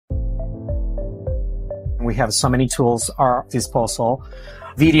We have so many tools at our disposal.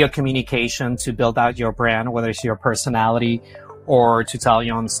 Video communication to build out your brand, whether it's your personality or to tell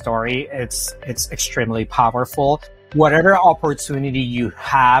your own story. It's extremely powerful. Whatever opportunity you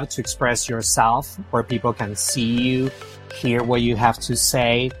have to express yourself, where people can see you, hear what you have to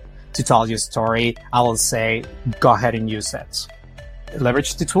say, to tell your story, I will say, go ahead and use it.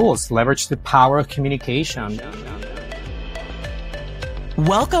 Leverage the tools, leverage the power of communication.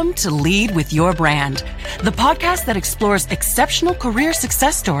 Welcome to Lead with Your Brand, the podcast that explores exceptional career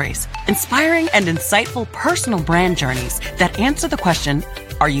success stories, inspiring and insightful personal brand journeys that answer the question,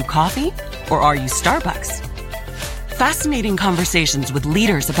 are you coffee or are you Starbucks? Fascinating conversations with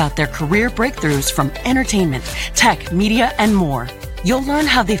leaders about their career breakthroughs from entertainment, tech, media, and more. You'll learn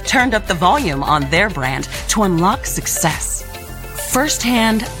how they've turned up the volume on their brand to unlock success.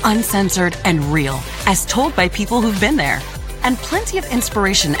 Firsthand, uncensored, and real, as told by people who've been there. And plenty of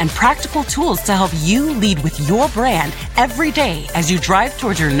inspiration and practical tools to help you lead with your brand every day as you drive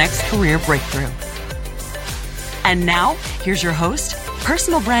towards your next career breakthrough. And now, here's your host,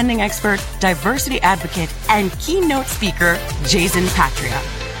 personal branding expert, diversity advocate, and keynote speaker, Jason Patria.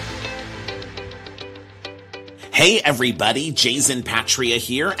 Hey everybody, Jason Patria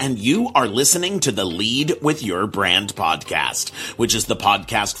here, and you are listening to the Lead with Your Brand podcast, which is the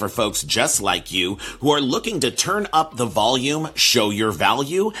podcast for folks just like you who are looking to turn up the volume, show your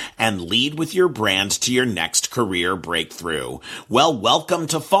value, and lead with your brand to your next career breakthrough. Well, welcome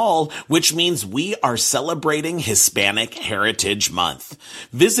to fall, which means we are celebrating Hispanic Heritage Month.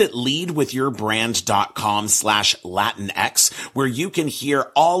 Visit leadwithyourbrand.com/Latinx, where you can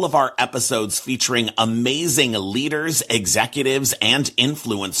hear all of our episodes featuring amazing leaders, executives, and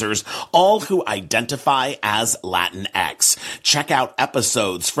influencers, all who identify as Latinx. Check out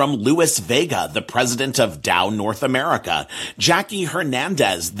episodes from Luis Vega, the president of Dow North America, Jackie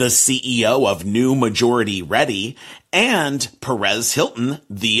Hernandez, the CEO of New Majority Ready, and Perez Hilton,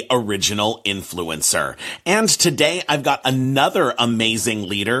 the original influencer. And today I've got another amazing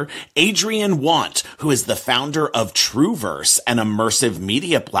leader, Adrian Want, who is the founder of Trueverse, an immersive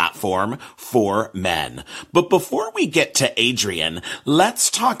media platform for men. But before we get to Adrian, let's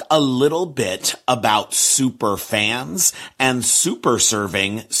talk a little bit about super fans and super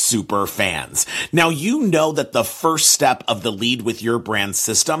serving super fans. Now, you know that the first step of the Lead with Your Brand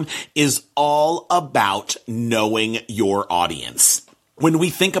system is all about knowing your audience. When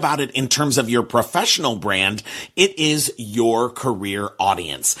we think about it in terms of your professional brand, it is your career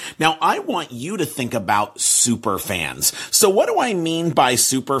audience. Now, I want you to think about super fans. So what do I mean by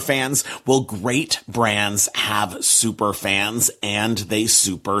super fans? Well, great brands have super fans and they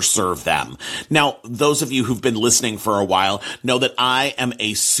super serve them. Now, those of you who've been listening for a while know that I am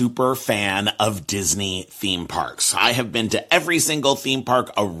a super fan of Disney theme parks. I have been to every single theme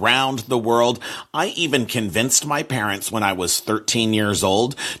park around the world. I even convinced my parents when I was 13 years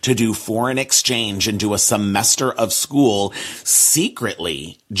old to do foreign exchange and do a semester of school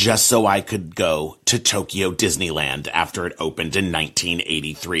secretly just so I could go to Tokyo Disneyland after it opened in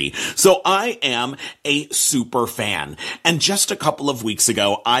 1983. So I am a super fan. And just a couple of weeks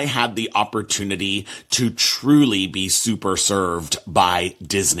ago, I had the opportunity to truly be super served by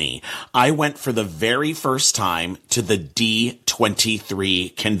Disney. I went for the very first time to the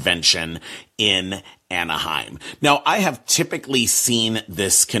D23 convention in Anaheim. Now, I have typically seen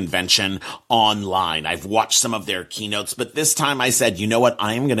this convention online. I've watched some of their keynotes, but this time I said, you know what?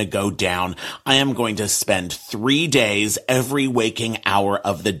 I am going to go down. I am going to spend 3 days, every waking hour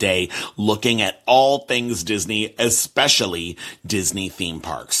of the day, looking at all things Disney, especially Disney theme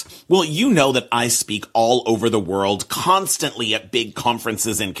parks. Well, you know that I speak all over the world, constantly at big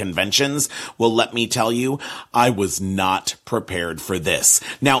conferences and conventions. Well, let me tell you, I was not prepared for this.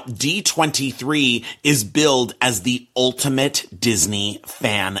 Now, D23 is billed as the ultimate Disney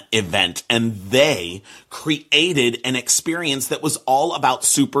fan event, and they created an experience that was all about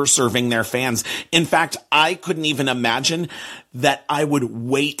super serving their fans. In fact, I couldn't even imagine that I would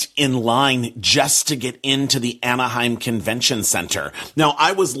wait in line just to get into the Anaheim Convention Center. Now,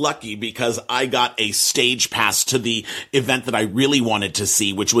 I was lucky because I got a stage pass to the event that I really wanted to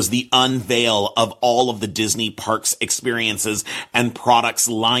see, which was the unveil of all of the Disney parks experiences and products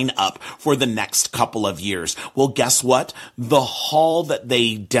line up for the next couple of years. Well, guess what? The hall that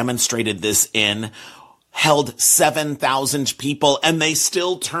they demonstrated this in held 7,000 people, and they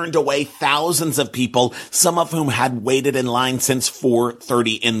still turned away thousands of people, some of whom had waited in line since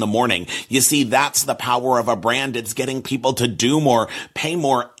 4:30 in the morning. You see, that's the power of a brand. It's getting people to do more, pay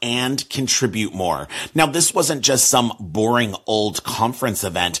more, and contribute more. Now, this wasn't just some boring old conference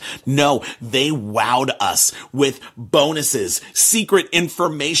event. No, they wowed us with bonuses, secret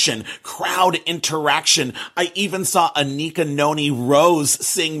information, crowd interaction. I even saw Anika Noni Rose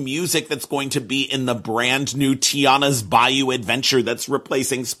sing music that's going to be in the brand new Tiana's Bayou Adventure that's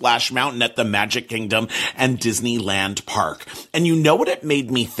replacing Splash Mountain at the Magic Kingdom and Disneyland Park. And you know what it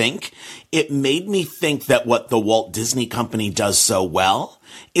made me think? It made me think that what the Walt Disney Company does so well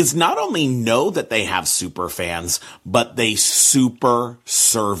is not only know that they have super fans, but they super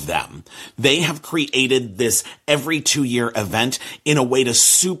serve them. They have created this every 2-year event in a way to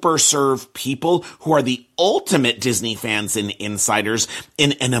super serve people who are the ultimate Disney fans and insiders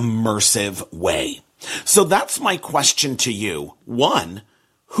in an immersive way. So that's my question to you. 1,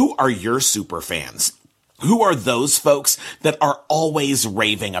 who are your super fans? Who are those folks that are always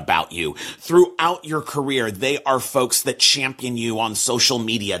raving about you? Throughout your career, they are folks that champion you on social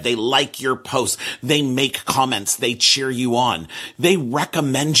media. They like your posts. They make comments. They cheer you on. They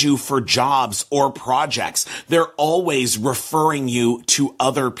recommend you for jobs or projects. They're always referring you to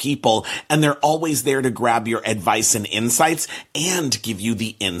other people, and they're always there to grab your advice and insights and give you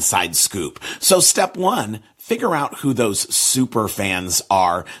the inside scoop. So step 1, figure out who those super fans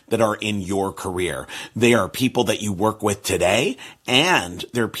are that are in your career. They are people that you work with today, and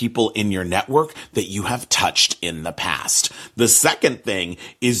they're people in your network that you have touched in the past. The second thing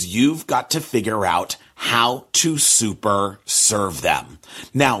is you've got to figure out how to super serve them.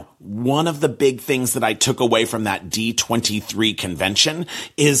 Now, one of the big things that I took away from that D23 convention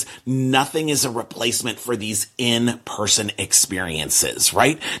is nothing is a replacement for these in-person experiences,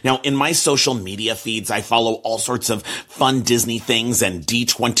 right? Now, in my social media feeds, I follow all sorts of fun Disney things, and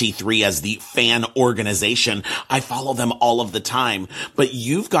D23 as the fan organization, I follow them all of the time. But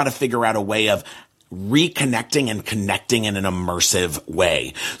you've got to figure out a way of reconnecting and connecting in an immersive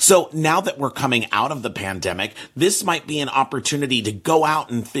way. So now that we're coming out of the pandemic, this might be an opportunity to go out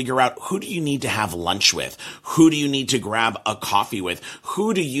and figure out, who do you need to have lunch with? Who do you need to grab a coffee with?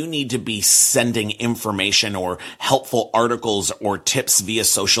 Who do you need to be sending information or helpful articles or tips via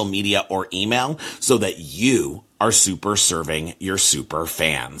social media or email so that you are super serving your super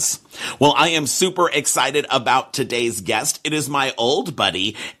fans? Well, I am super excited about today's guest. It is my old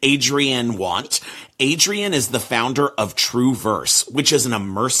buddy, Adrian Want. Adrian is the founder of TrueVerse, which is an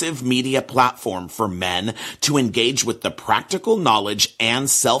immersive media platform for men to engage with the practical knowledge and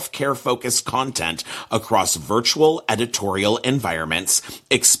self-care focused content across virtual editorial environments,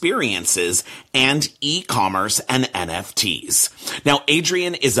 experiences, and e-commerce and NFTs. Now,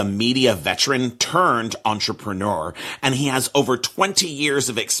 Adrian is a media veteran turned entrepreneur, and he has over 20 years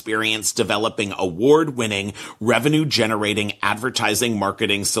of experience developing award-winning, revenue-generating advertising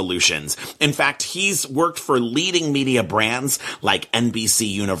marketing solutions. In fact, he's worked for leading media brands like NBC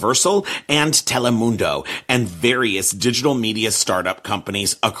Universal and Telemundo and various digital media startup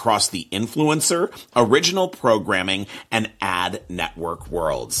companies across the influencer, original programming, and ad network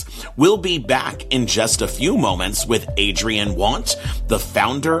worlds. We'll be back in just a few moments with Adrian Want, the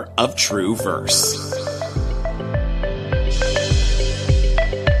founder of TrueVerse.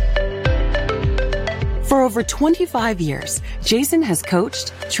 For over 25 years, Jason has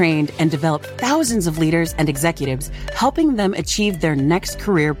coached, trained, and developed thousands of leaders and executives, helping them achieve their next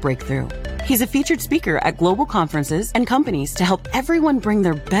career breakthrough. He's a featured speaker at global conferences and companies to help everyone bring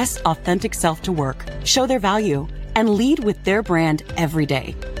their best authentic self to work, show their value, and lead with their brand every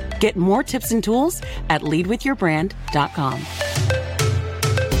day. Get more tips and tools at leadwithyourbrand.com.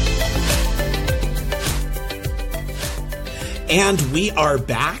 And we are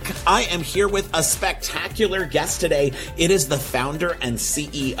back. I am here with a spectacular guest today. It is the founder and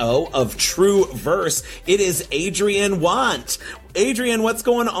CEO of TrueVerse. It is Adrian Want. Adrian, what's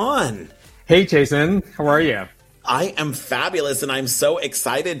going on? Hey, Jason. How are you? I am fabulous, and I'm so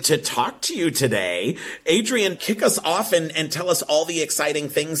excited to talk to you today. Adrian, kick us off and tell us all the exciting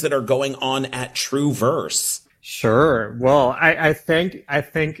things that are going on at TrueVerse. Sure. Well, I think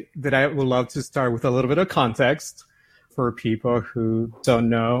that I would love to start with a little bit of context for people who don't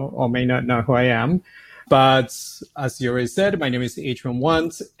know or may not know who I am. But as you already said, my name is Adrian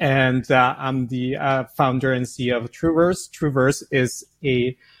Want, and I'm the founder and CEO of TrueVerse. TrueVerse is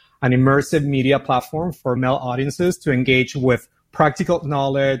an immersive media platform for male audiences to engage with practical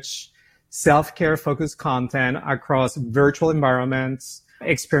knowledge, self-care focused content across virtual environments,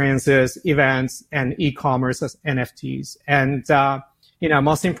 experiences, events, and e-commerce as NFTs. And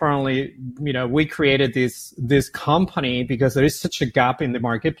most importantly, we created this company because there is such a gap in the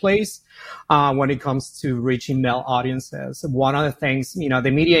marketplace when it comes to reaching male audiences. One of the things,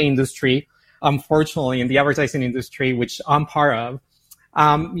 the media industry, unfortunately, in the advertising industry, which I'm part of,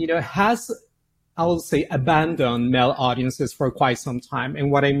 has, I will say, abandoned male audiences for quite some time.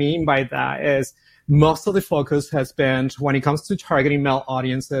 And what I mean by that is most of the focus has been, when it comes to targeting male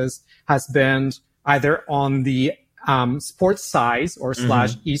audiences, has been either on the sports side or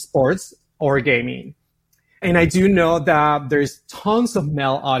slash esports or gaming. And I do know that there's tons of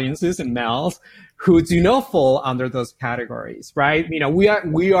male audiences and males who do not fall under those categories, right?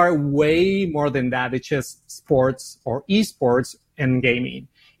 We are way more than that. It's just sports or esports and gaming,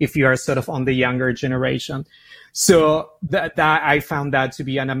 if you are sort of on the younger generation. So that I found that to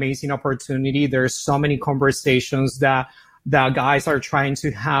be an amazing opportunity. There's so many conversations that guys are trying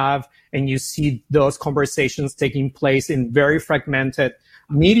to have, and you see those conversations taking place in very fragmented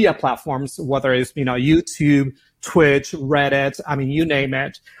media platforms, whether it's, YouTube, Twitch, Reddit, you name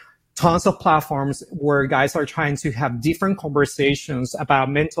it. Tons of platforms where guys are trying to have different conversations about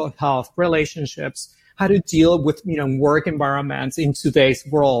mental health, relationships, how to deal with, work environments in today's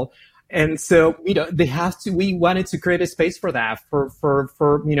world. And so, we wanted to create a space for that,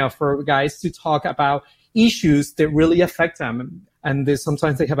 for guys to talk about issues that really affect them. And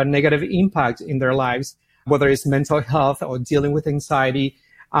sometimes they have a negative impact in their lives, whether it's mental health or dealing with anxiety.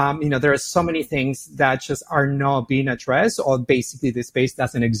 There are so many things that just are not being addressed, or basically the space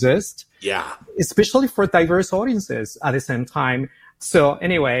doesn't exist. Yeah. Especially for diverse audiences at the same time. So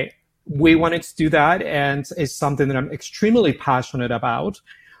anyway, we wanted to do that, and it's something that I'm extremely passionate about.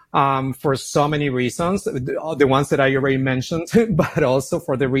 For so many reasons, the ones that I already mentioned, but also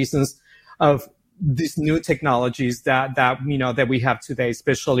for the reasons of these new technologies that we have today,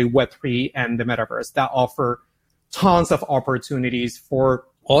 especially Web3 and the metaverse, that offer tons of opportunities for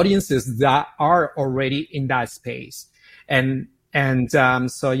audiences that are already in that space.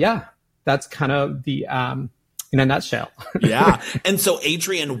 So yeah, that's kind of the, in a nutshell. Yeah. And so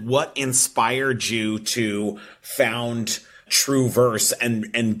Adrian, what inspired you to found Trueverse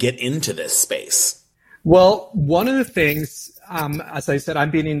and get into this space? Well, one of the things, as I said,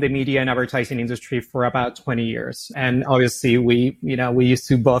 I've been in the media and advertising industry for about 20 years. And obviously we used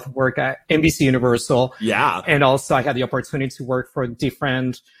to both work at NBC Universal. Yeah. And also I had the opportunity to work for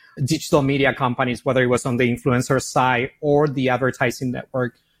different digital media companies, whether it was on the influencer side or the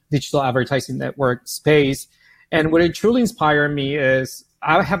digital advertising network space. And what it truly inspired me is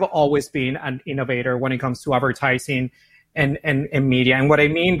I have always been an innovator when it comes to advertising and media. And what I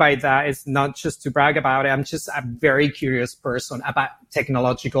mean by that is not just to brag about it. I'm just a very curious person about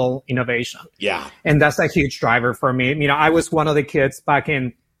technological innovation. Yeah. And that's a huge driver for me. I was one of the kids back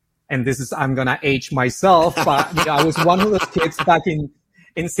in, and I'm going to age myself, but I was one of those kids back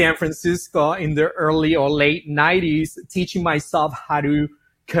in San Francisco in the early or late 90s, teaching myself how to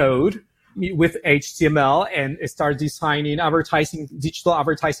code with HTML and start designing digital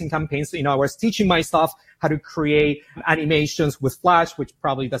advertising campaigns. I was teaching myself how to create animations with Flash, which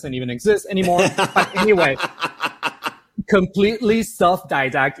probably doesn't even exist anymore. But anyway, completely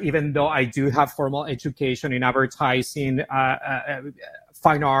self-didact, even though I do have formal education in advertising,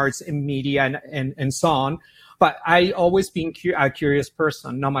 fine arts and media and so on. But I always been a curious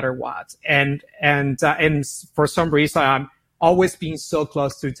person, no matter what. And for some reason, I'm always being so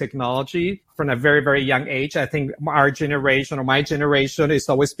close to technology from a very, very young age. I think our generation or my generation is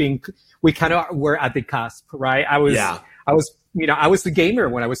always we're at the cusp, right? I was a gamer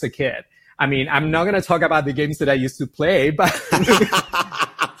when I was a kid. I'm not going to talk about the games that I used to play, but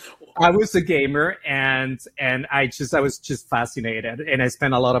I was a gamer and I was just fascinated, and I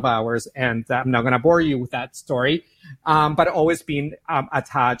spent a lot of hours, and I'm not going to bore you with that story. But always been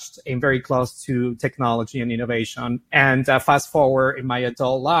attached and very close to technology and innovation. And fast forward in my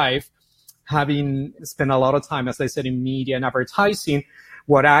adult life, having spent a lot of time, as I said, in media and advertising,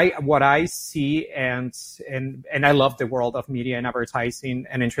 what I see and I love the world of media and advertising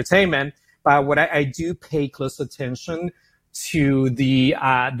and entertainment, but what I do pay close attention to the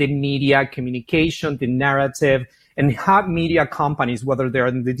media communication, the narrative, and how media companies, whether they're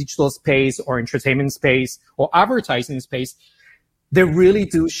in the digital space or entertainment space or advertising space, they really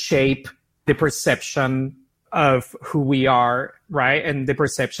do shape the perception of who we are, right? And the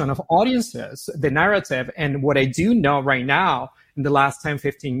perception of audiences, the narrative. And what I do know right now in the last 10,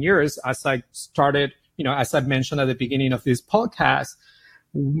 15 years, as I started, as I mentioned at the beginning of this podcast,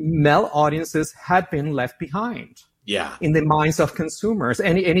 male audiences had been left behind. Yeah. In the minds of consumers.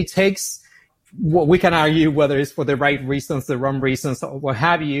 And it takes, we can argue whether it's for the right reasons, the wrong reasons, or what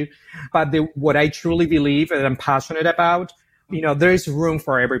have you. But what I truly believe and I'm passionate about, there is room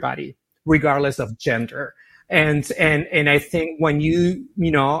for everybody, regardless of gender. And I think when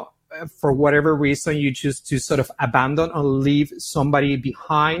for whatever reason, you choose to sort of abandon or leave somebody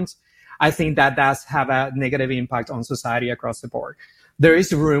behind, I think that does have a negative impact on society across the board. There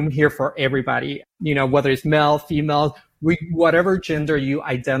is room here for everybody, whether it's male, female, whatever gender you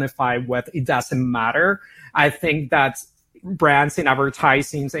identify with, it doesn't matter. I think that brands and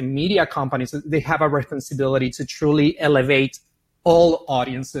advertising and media companies, they have a responsibility to truly elevate all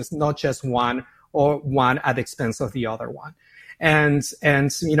audiences, not just one or one at the expense of the other one. And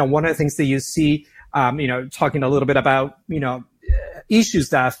one of the things that you see, talking a little bit about, issues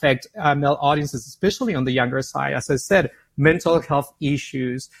that affect male audiences, especially on the younger side, as I said, mental health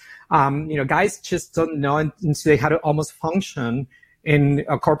issues. Guys just don't know until how to almost function in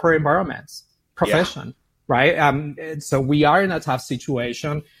a corporate environment, profession, right? So we are in a tough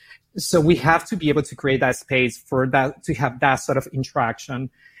situation. So we have to be able to create that space for that, to have that sort of interaction.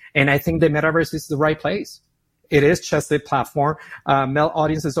 And I think the metaverse is the right place. It is just a platform. Male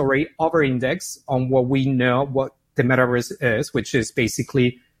audiences already over-index on what we know, what the metaverse is, which is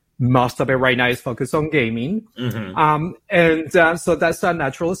basically most of it right now is focused on gaming. Mm-hmm. So that's a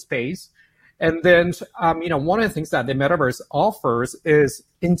natural space. And then, one of the things that the metaverse offers is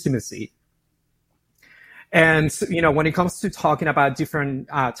intimacy. And, when it comes to talking about different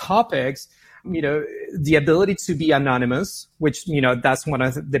topics, the ability to be anonymous, which, that's one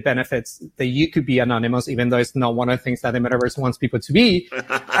of the benefits, that you could be anonymous, even though it's not one of the things that the metaverse wants people to be.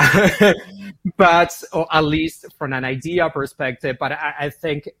 But, or at least from an idea perspective, but I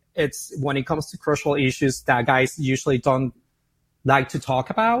think it's when it comes to crucial issues that guys usually don't like to talk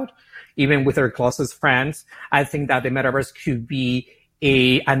about, even with their closest friends, I think that the metaverse could be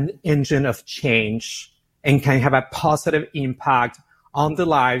an engine of change and can have a positive impact on the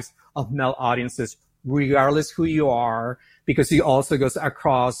lives of male audiences, regardless who you are, because it also goes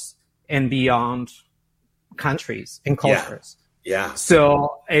across and beyond countries and cultures. Yeah.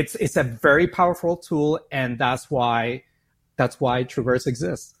 So it's a very powerful tool, and that's why Trueverse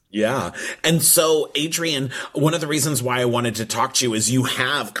exists. Yeah. And so, Adrian, one of the reasons why I wanted to talk to you is you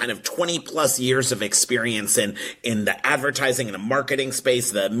have kind of 20 plus years of experience in the advertising and the marketing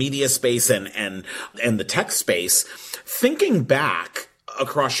space, the media space, and the tech space. Thinking back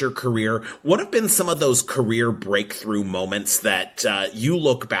across your career, what have been some of those career breakthrough moments that you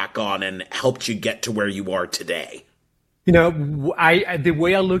look back on and helped you get to where you are today? The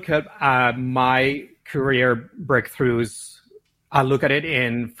way I look at my career breakthroughs, I look at it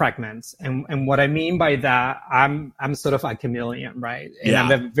in fragments. And what I mean by that, I'm sort of a chameleon, right? And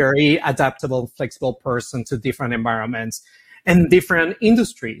I'm a very adaptable, flexible person to different environments and different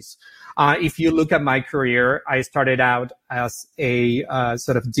industries. If you look at my career, I started out as a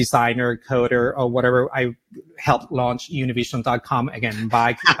sort of designer, coder, or whatever. I helped launch Univision.com again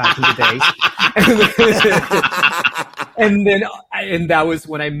back in the days. And that was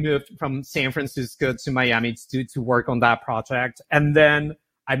when I moved from San Francisco to Miami to work on that project. And then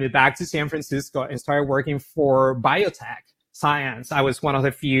I moved back to San Francisco and started working for biotech science. I was one of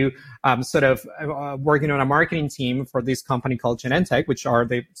the few working on a marketing team for this company called Genentech, which are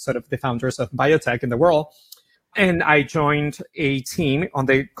the founders of biotech in the world. And I joined a team on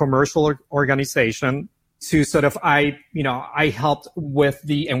the commercial organization to I helped with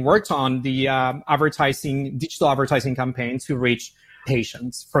and worked on the digital advertising campaign to reach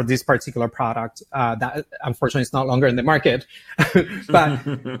patients for this particular product that unfortunately is no longer in the market.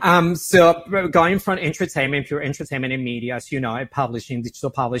 But so going from entertainment, pure entertainment and media, as you know, publishing, digital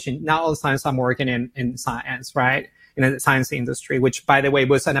publishing, now all the time I'm working in science, right? In the science industry, which by the way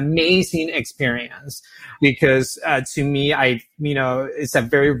was an amazing experience because to me, it's a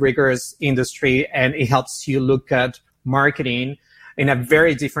very rigorous industry and it helps you look at marketing in a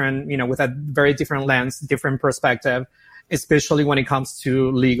very different, with a very different lens, different perspective, especially when it comes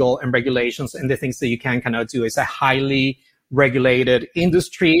to legal and regulations and the things that you cannot do. It's a highly regulated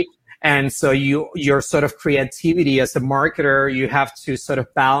industry. And so your sort of creativity as a marketer, you have to sort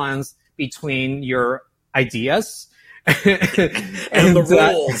of balance between your ideas and the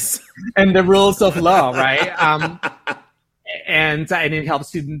rules and the rules of law, right? And it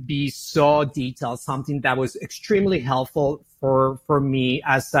helps you be so detailed, something that was extremely helpful for me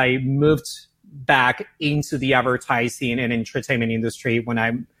as I moved back into the advertising and entertainment industry when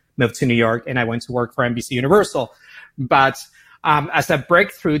I moved to New York and I went to work for NBC Universal. But as a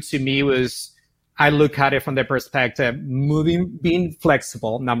breakthrough to me was, I look at it from the perspective, being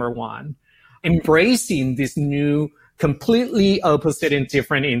flexible, number one, embracing this new, completely opposite in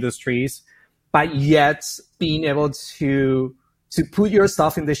different industries, but yet being able to to put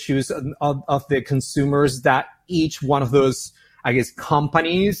yourself in the shoes of the consumers that each one of those, I guess,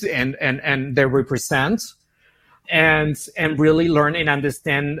 companies and they represent, and really learn and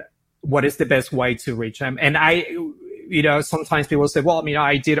understand what is the best way to reach them. And sometimes people say, well,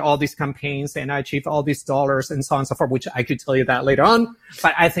 I did all these campaigns and I achieved all these dollars and so on and so forth, which I could tell you that later on.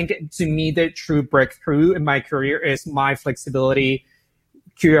 But I think to me, the true breakthrough in my career is my flexibility,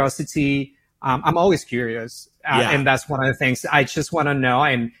 curiosity. I'm always curious. And that's one of the things I just want to know.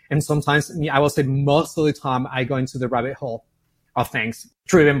 And sometimes I will say most of the time I go into the rabbit hole of things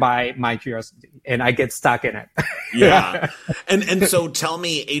driven by my curiosity and I get stuck in it. Yeah. And so tell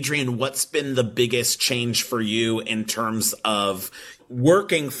me, Adrian, what's been the biggest change for you in terms of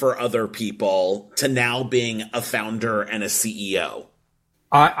working for other people to now being a founder and a CEO?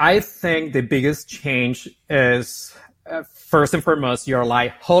 I think the biggest change is first and foremost, you're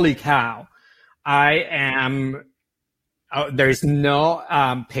like, holy cow. There's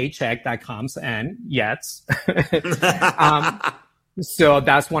no paycheck that comes in yet. So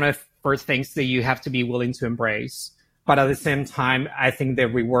that's one of the first things that you have to be willing to embrace. But at the same time, I think the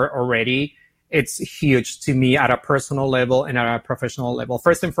reward already, it's huge to me at a personal level and at a professional level.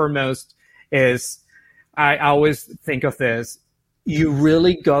 First and foremost is, I always think of this, you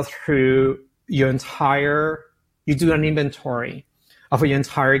really go through you do an inventory of your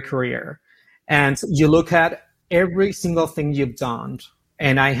entire career. And you look at every single thing you've done.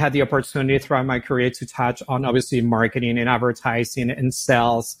 And I had the opportunity throughout my career to touch on obviously marketing and advertising and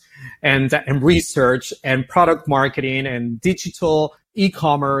sales and research and product marketing and digital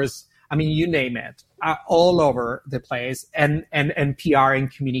e-commerce. You name it, all over the place, and PR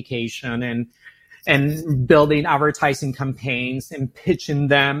and communication and building advertising campaigns and pitching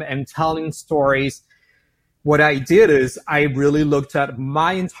them and telling stories. What I did is I really looked at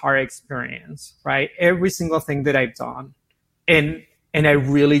my entire experience, right? Every single thing that I've done. And I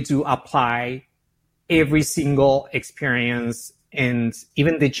really do apply every single experience and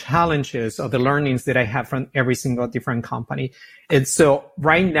even the challenges or the learnings that I have from every single different company. And so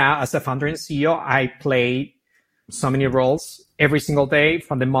right now, as a founder and CEO, I play so many roles every single day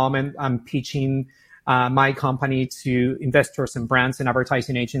from the moment I'm pitching my company to investors and brands and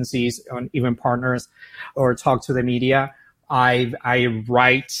advertising agencies and even partners, or talk to the media. I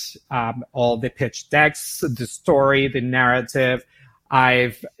write all the pitch decks, the story, the narrative.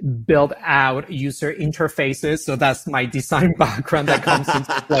 I've built out user interfaces, so that's my design background that comes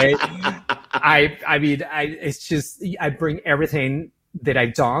into play. It's just I bring everything that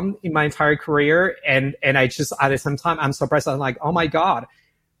I've done in my entire career, and I just at the same time I'm surprised. I'm like, oh my god,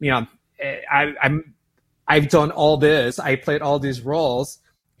 I've done all this. I played all these roles.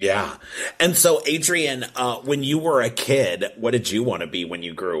 Yeah. And so, Adrian, when you were a kid, what did you want to be when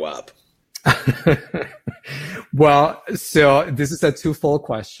you grew up? Well, so this is a twofold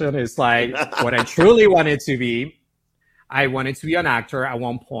question. It's like what I truly wanted to be. I wanted to be an actor at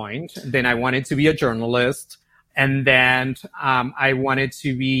one point. Then I wanted to be a journalist. And then I wanted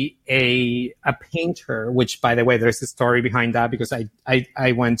to be a painter, which, by the way, there's a story behind that because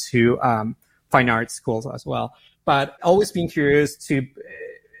I went to fine arts schools as well. But always been curious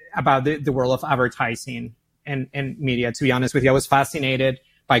about the world of advertising and media. To be honest with you, I was fascinated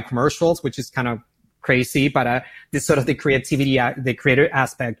by commercials, which is kind of crazy, but this sort of the creativity, the creative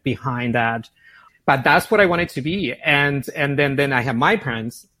aspect behind that. But that's what I wanted to be. And then I have my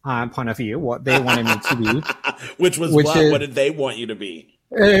parents' point of view, what they wanted me to be. What did they want you to be?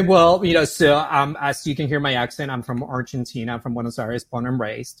 Well, so as you can hear my accent, I'm from Argentina, I'm from Buenos Aires, born and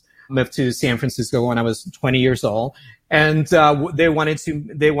raised. Moved to San Francisco when I was 20 years old. And they wanted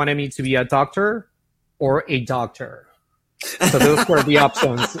me to be a doctor or a doctor. So those were the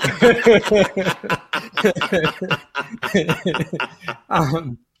options.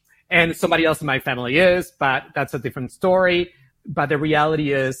 And somebody else in my family is, but that's a different story. But the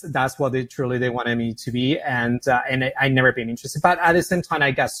reality is that's what they wanted me to be. And I never been interested. But at the same time,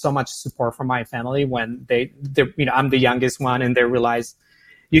 I got so much support from my family when I'm the youngest one and they realized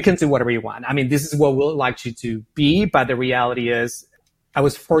you can do whatever you want. I mean, this is what we'd like you to be. But the reality is I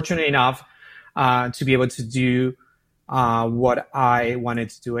was fortunate enough to be able to do what I wanted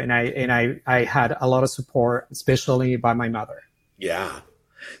to do. And I had a lot of support, especially by my mother. Yeah.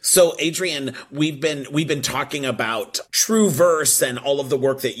 So, Adrian, we've been talking about TrueVerse and all of the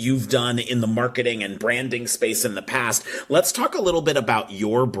work that you've done in the marketing and branding space in the past. Let's talk a little bit about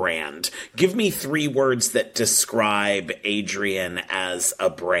your brand. Give me 3 words that describe Adrian as a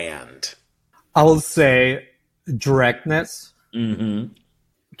brand. I will say directness,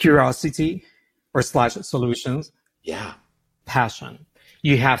 curiosity, / solutions. Yeah. Passion.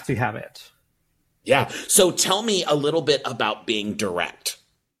 You have to have it. Yeah. So tell me a little bit about being direct.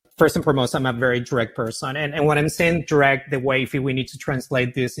 First and foremost, I'm a very direct person. And when I'm saying direct, the way if we need to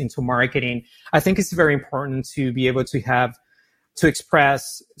translate this into marketing, I think it's very important to be able to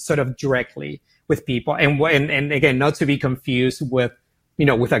express sort of directly with people. And again, not to be confused with,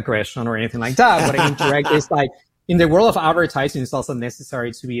 with aggression or anything like that. What I mean direct is like, in the world of advertising, it's also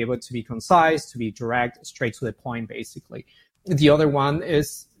necessary to be able to be concise, to be direct, straight to the point, basically. The other one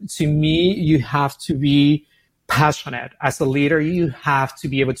is, to me, you have to be passionate. As a leader, you have to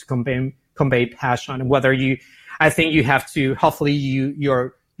be able to convey passion. I think you have to, hopefully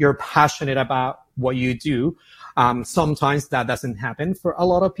you're passionate about what you do. Sometimes that doesn't happen for a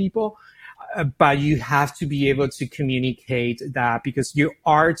lot of people, but you have to be able to communicate that, because you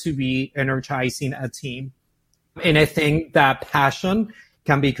are to be energizing a team. And I think that passion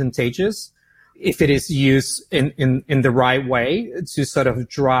can be contagious if it is used in the right way to sort of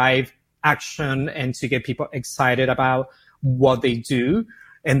drive action and to get people excited about what they do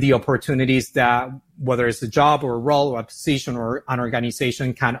and the opportunities that, whether it's a job or a role or a position or an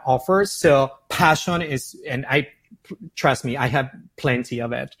organization, can offer. So passion is, and trust me, I have plenty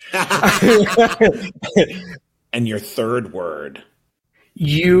of it. And your third word?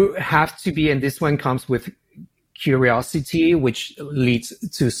 You have to be, and this one comes with curiosity, which leads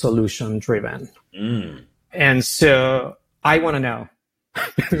to solution driven. And so I want to know.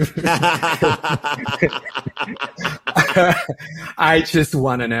 I just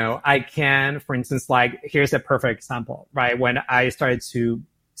want to know. I can, for instance, like, here's a perfect example, right? When I started to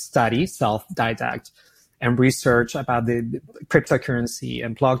study, self-didact, and research about the cryptocurrency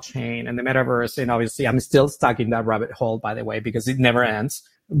and blockchain and the metaverse, and obviously I'm still stuck in that rabbit hole, by the way, because it never ends.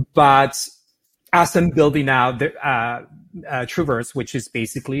 But as I'm building out the Trueverse, which is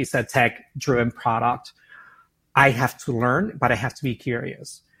basically a tech-driven product, I have to learn, but I have to be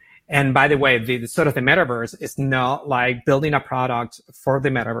curious. And by the way, the sort of the metaverse is not like building a product for the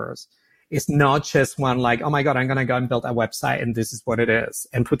metaverse. It's not just one like, oh my God, I'm going to go and build a website and this is what it is,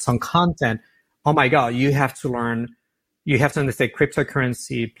 and put some content. Oh my God, you have to learn, you have to understand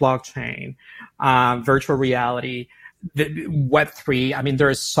cryptocurrency, blockchain, virtual reality, the Web3. I mean, there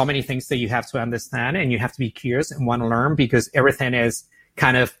are so many things that you have to understand, and you have to be curious and want to learn, because everything is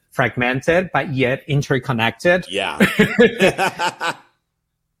kind of fragmented, but yet interconnected. Yeah.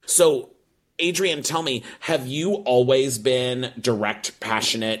 So, Adrian, tell me, have you always been direct,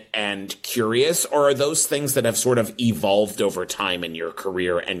 passionate, and curious, or are those things that have sort of evolved over time in your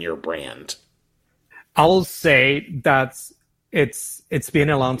career and your brand? I will say that it's been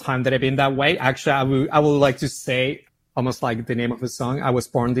a long time that I've been that way. Actually, I would like to say, almost like the name of the song, I was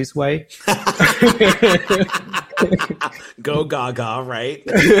born this way. Go Gaga, right?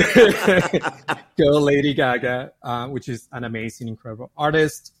 Go Lady Gaga, which is an amazing, incredible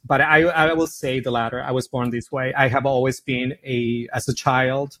artist. But I will say the latter. I was born this way. I have always been as a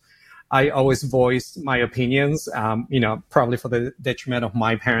child, I always voiced my opinions, probably for the detriment of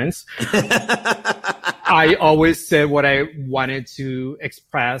my parents. I always said what I wanted to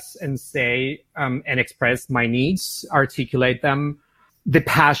express and say, and express my needs, articulate them. The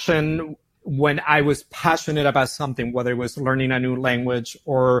passion, when I was passionate about something, whether it was learning a new language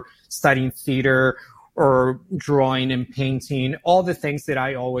or studying theater or drawing and painting, all the things that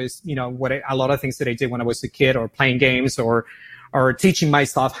I always, a lot of things that I did when I was a kid, or playing games or teaching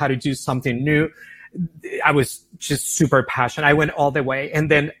myself how to do something new, I was just super passionate. I went all the way.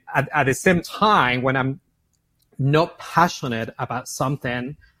 And then at the same time, when I'm not passionate about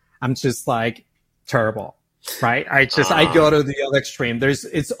something, I'm just like terrible, right? I go to the other extreme.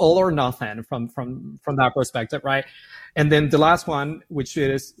 It's all or nothing from that perspective, right? And then the last one, which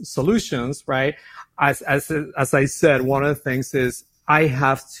is solutions, right? As I said, one of the things is I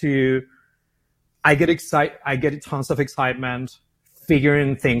get tons of excitement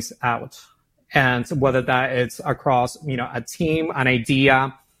figuring things out. And whether that is across, a team, an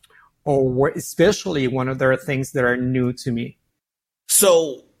idea, or especially one of the things that are new to me.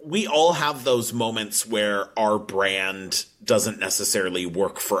 So we all have those moments where our brand doesn't necessarily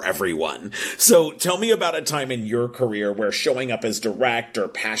work for everyone. So tell me about a time in your career where showing up as direct or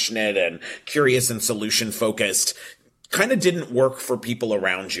passionate and curious and solution focused kind of didn't work for people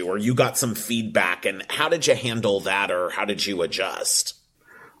around you, or you got some feedback, and how did you handle that, or how did you adjust?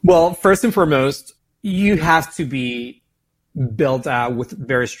 Well, first and foremost, you have to be built out with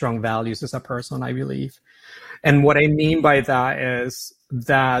very strong values as a person, I believe. And what I mean by that is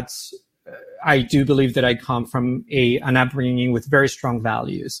that I do believe that I come from an upbringing with very strong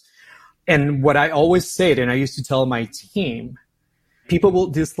values. And what I always said, and I used to tell my team, people will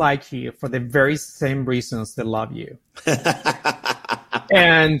dislike you for the very same reasons they love you.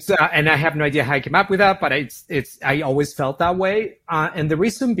 And I have no idea how I came up with that, but I always felt that way. And the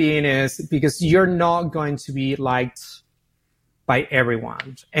reason being is because you're not going to be liked by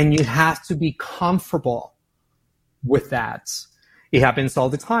everyone, and you have to be comfortable with that. It happens all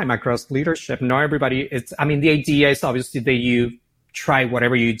the time across leadership. Not everybody, the idea is obviously that you try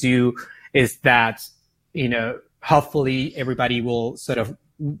whatever you do is that, hopefully everybody will sort of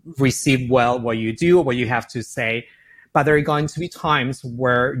receive well what you do or what you have to say. But there are going to be times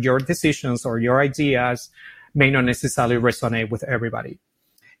where your decisions or your ideas may not necessarily resonate with everybody.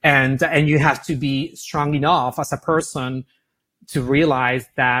 And you have to be strong enough as a person to realize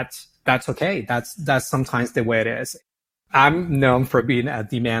that that's okay. That's sometimes the way it is. I'm known for being a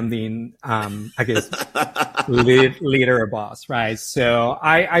demanding, leader or boss, right? So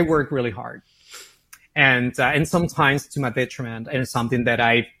I work really hard, and sometimes to my detriment, and it's something that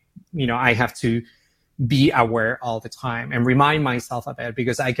I have to be aware all the time and remind myself of it,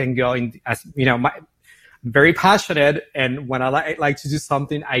 because I can go in, I'm very passionate, and when I like to do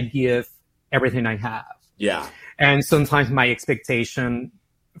something, I give everything I have. Yeah. And sometimes my expectation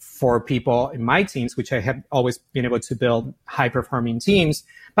for people in my teams, which I have always been able to build high-performing teams,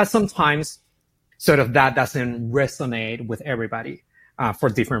 but sometimes sort of that doesn't resonate with everybody for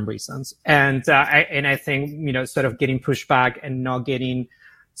different reasons. And I think, sort of getting pushback and not getting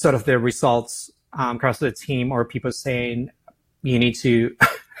sort of the results across the team, or people saying you need to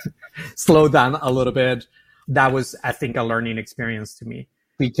slow down a little bit, that was, I think, a learning experience to me,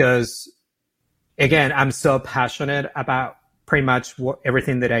 because again, I'm so passionate about pretty much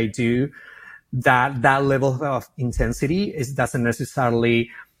everything that I do, that level of intensity doesn't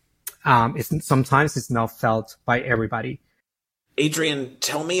necessarily, sometimes it's not felt by everybody. Adrian,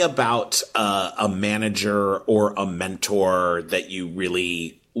 tell me about a manager or a mentor that you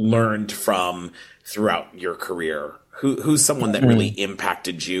really learned from throughout your career. Who's someone that really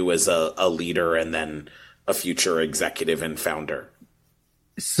impacted you as a leader and then a future executive and founder?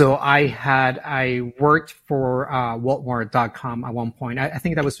 So I worked for Walmart.com at one point. I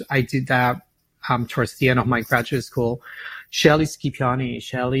think I did that towards the end of my graduate school. Shelly Scipioni,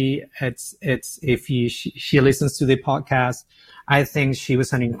 she listens to the podcast, I think she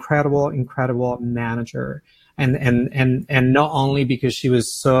was an incredible manager. And not only because she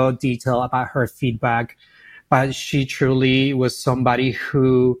was so detailed about her feedback, but she truly was somebody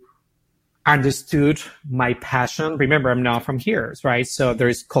who understood my passion. Remember, I'm not from here, right? So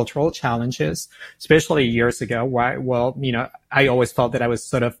there's cultural challenges, especially years ago. I always felt that I was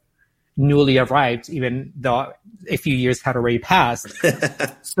sort of newly arrived, even though a few years had already passed.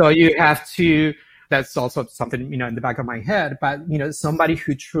 So you have to, that's also something, in the back of my head, but, somebody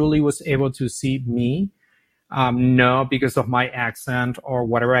who truly was able to see me, no, because of my accent or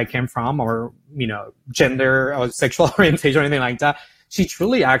whatever I came from, or, gender or sexual orientation or anything like that. She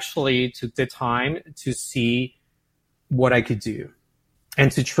truly actually took the time to see what I could do and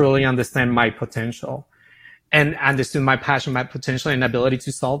to truly understand my potential, and understood my passion, my potential, and ability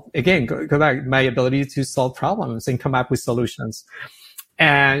to solve, again, go back, my ability to solve problems and come up with solutions.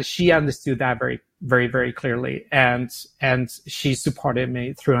 And she understood that very, very, very clearly. And she supported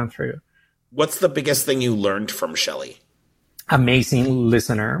me through and through. What's the biggest thing you learned from Shelly? Amazing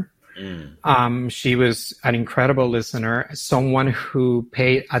listener. She was an incredible listener, someone who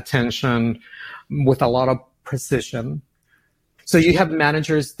paid attention with a lot of precision. So you have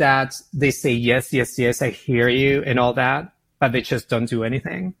managers that they say, yes, yes, yes, I hear you and all that, but they just don't do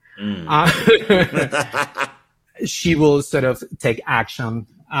anything. She will sort of take action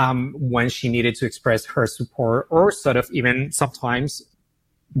when she needed to express her support, or sort of even sometimes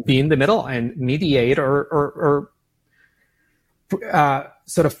be in the middle and mediate or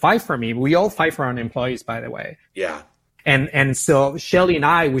sort of fight for me. We all fight for our employees, by the way. Yeah. And so Shelly and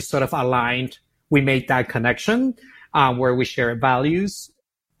I, we sort of aligned. We made that connection where we share values.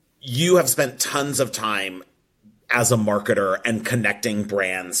 You have spent tons of time as a marketer and connecting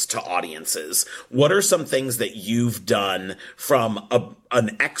brands to audiences. What are some things that you've done from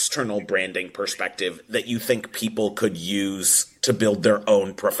an external branding perspective that you think people could use to build their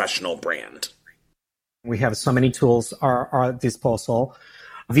own professional brand? We have so many tools at our disposal.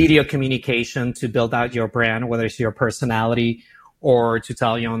 Video communication to build out your brand, whether it's your personality or to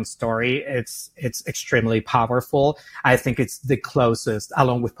tell your own story. It's extremely powerful. I think it's the closest,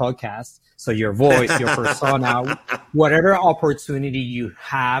 along with podcasts. So your voice, your persona, whatever opportunity you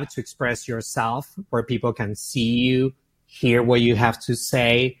have to express yourself, where people can see you, hear what you have to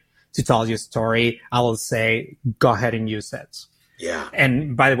say, to tell your story, I will say, go ahead and use it. Yeah.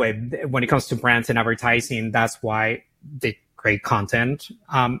 And by the way, when it comes to brands and advertising, that's why they create content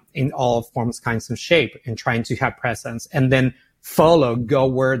in all forms, kinds, and shape, and trying to have presence. And then go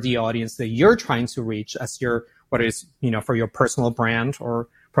where the audience that you're trying to reach as your, what is, for your personal brand or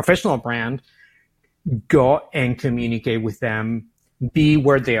professional brand, go and communicate with them, be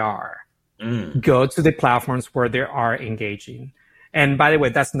where they are, go to the platforms where they are engaging. And by the way,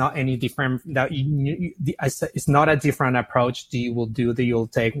 that's not any different. It's not a different approach that you'll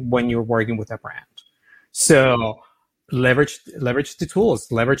take when you're working with a brand. So leverage the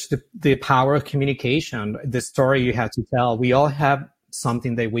tools, leverage the power of communication, the story you have to tell. We all have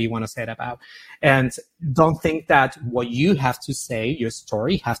something that we want to say about. And don't think that what you have to say, your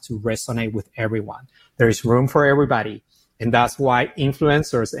story, has to resonate with everyone. There is room for everybody. And that's why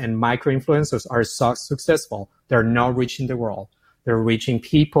influencers and micro-influencers are so successful. They're not reaching the world. They're reaching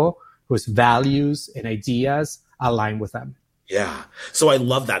people whose values and ideas align with them. Yeah. So I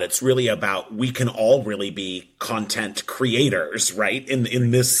love that. It's really about, we can all really be content creators, right?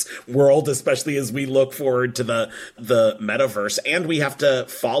 In this world, especially as we look forward to the metaverse, and we have to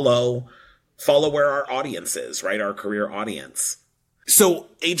follow where our audience is, right? Our career audience. So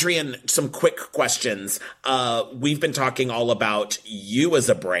Adrian, some quick questions. We've been talking all about you as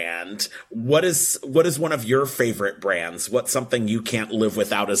a brand. What is one of your favorite brands? What's something you can't live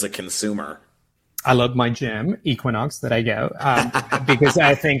without as a consumer? I love my gym, Equinox, that I go, because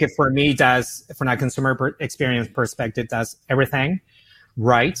I think for me, from a consumer experience perspective, does everything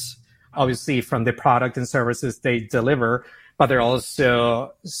right. Obviously, from the product and services they deliver, but they're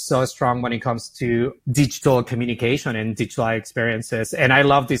also so strong when it comes to digital communication and digital experiences. And I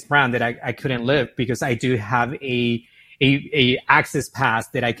love this brand that I couldn't live, because I do have a access pass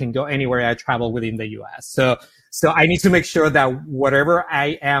that I can go anywhere I travel within the US. So I need to make sure that whatever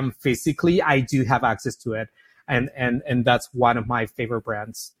I am physically, I do have access to it. And that's one of my favorite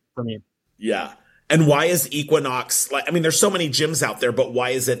brands for me. Yeah. And why is Equinox, there's so many gyms out there, but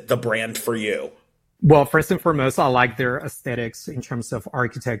why is it the brand for you? Well, first and foremost, I like their aesthetics in terms of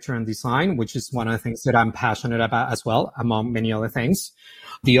architecture and design, which is one of the things that I'm passionate about as well, among many other things.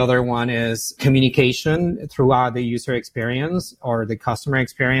 The other one is communication throughout the user experience or the customer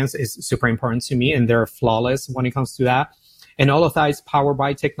experience is super important to me, and they're flawless when it comes to that. And all of that is powered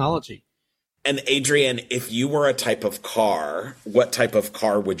by technology. And Adrian, if you were a type of car, what type of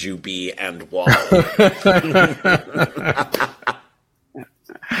car would you be and why?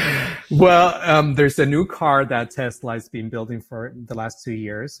 Well, there's a new car that Tesla has been building for the last 2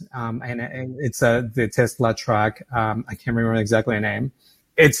 years. And it's the Tesla truck. I can't remember exactly the name.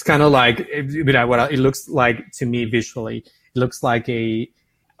 It's kind of like, what it looks like to me visually. It looks like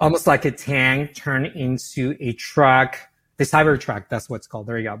almost like a tank turned into a truck. The Cybertruck, that's what it's called.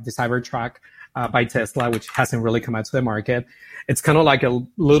 There you go. The Cybertruck by Tesla, which hasn't really come out to the market. It's kind of like a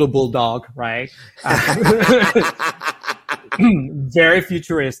little bulldog, right? Very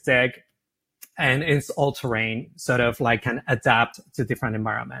futuristic, and it's all-terrain, sort of like can adapt to different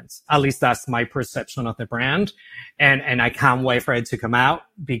environments. At least that's my perception of the brand. And I can't wait for it to come out,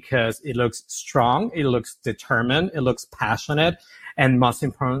 because it looks strong, it looks determined, it looks passionate, and most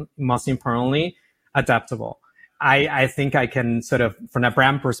importantly, adaptable. I think I can sort of, from a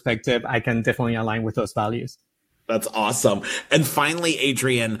brand perspective, I can definitely align with those values. That's awesome. And finally,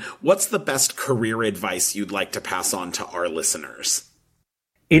 Adrian, what's the best career advice you'd like to pass on to our listeners?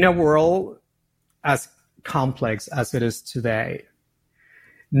 In a world as complex as it is today,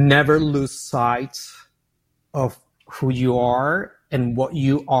 never lose sight of who you are and what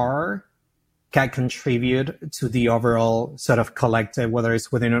you are can contribute to the overall sort of collective, whether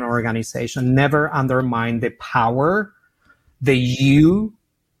it's within an organization. Never undermine the power that you,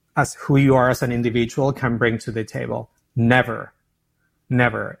 as who you are as an individual, can bring to the table. Never.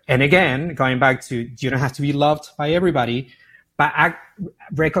 And again, going back to, you don't have to be loved by everybody, but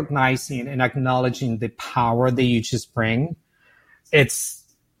recognizing and acknowledging the power that you just bring, it's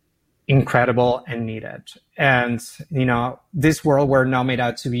incredible and needed. And, this world, we're not made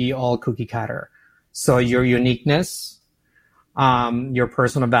out to be all cookie cutter. So your uniqueness, your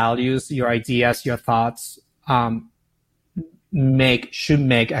personal values, your ideas, your thoughts, should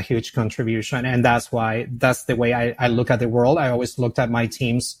make a huge contribution. And that's the way I look at the world. I always looked at my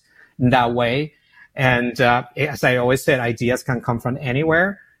teams in that way. And as I always said, ideas can come from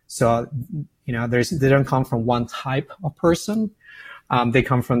anywhere. So, they don't come from one type of person. They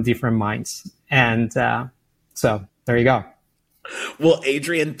come from different minds. And so there you go. Well,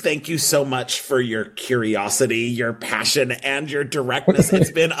 Adrian, thank you so much for your curiosity, your passion, and your directness.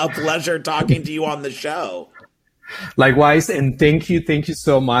 It's been a pleasure talking to you on the show. Likewise, and thank you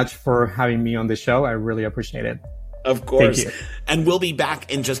so much for having me on the show. I really appreciate it. Of course. And we'll be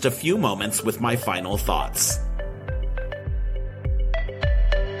back in just a few moments with my final thoughts.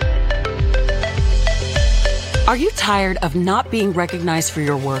 Are you tired of not being recognized for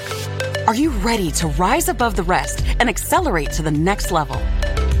your work? Are you ready to rise above the rest and accelerate to the next level?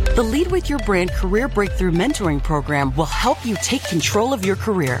 The Lead with Your Brand Career Breakthrough Mentoring Program will help you take control of your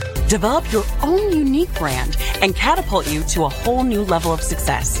career, develop your own unique brand, and catapult you to a whole new level of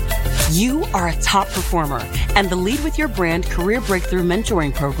success. You are a top performer, and the Lead with Your Brand Career Breakthrough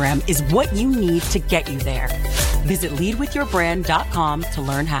Mentoring Program is what you need to get you there. Visit leadwithyourbrand.com to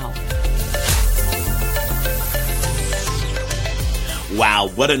learn how. Wow,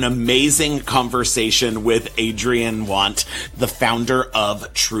 what an amazing conversation with Adrian Want, the founder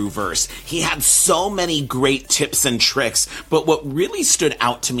of Trueverse. He had so many great tips and tricks, but what really stood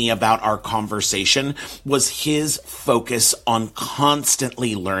out to me about our conversation was his focus on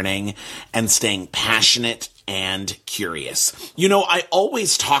constantly learning and staying passionate and curious. You know, I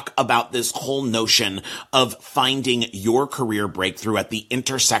always talk about this whole notion of finding your career breakthrough at the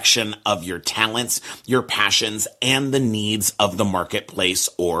intersection of your talents, your passions, and the needs of the marketplace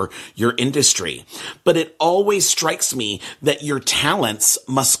or your industry. But it always strikes me that your talents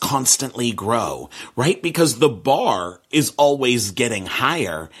must constantly grow, right? Because the bar is always getting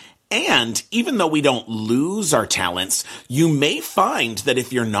higher. And even though we don't lose our talents, you may find that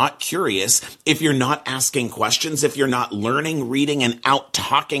if you're not curious, if you're not asking questions, if you're not learning, reading, and out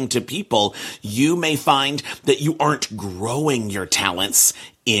talking to people, you may find that you aren't growing your talents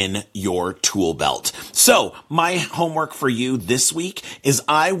in your tool belt. So my homework for you this week is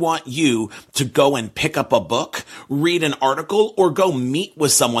I want you to go and pick up a book, read an article, or go meet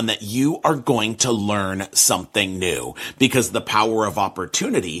with someone that you are going to learn something new, because the power of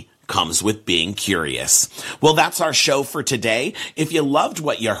opportunity comes with being curious. Well, that's our show for today. If you loved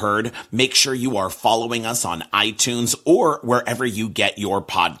what you heard, make sure you are following us on iTunes or wherever you get your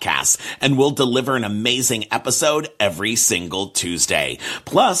podcasts, and we'll deliver an amazing episode every single Tuesday.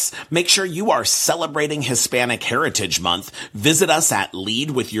 Plus, make sure you are celebrating Hispanic Heritage Month. Visit us at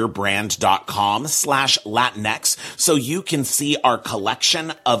leadwithyourbrand.com/Latinx so you can see our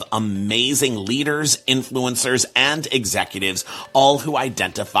collection of amazing leaders, influencers, and executives, all who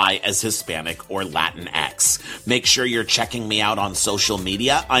identify as Hispanic or Latinx. Make sure you're checking me out on social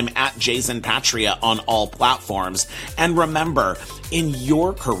media. I'm at Jason Patria on all platforms. And remember, in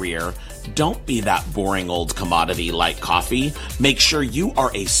your career, don't be that boring old commodity like coffee. Make sure you are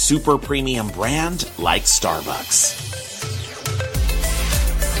a super premium brand like Starbucks.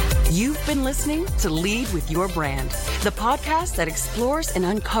 You've been listening to Lead with Your Brand, the podcast that explores and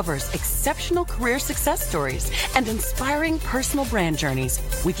uncovers exceptional career success stories and inspiring personal brand journeys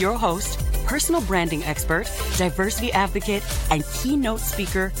with your host, personal branding expert, diversity advocate, and keynote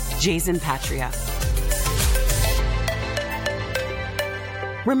speaker, Jason Patria.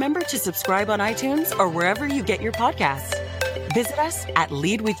 Remember to subscribe on iTunes or wherever you get your podcasts. Visit us at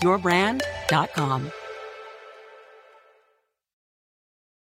leadwithyourbrand.com.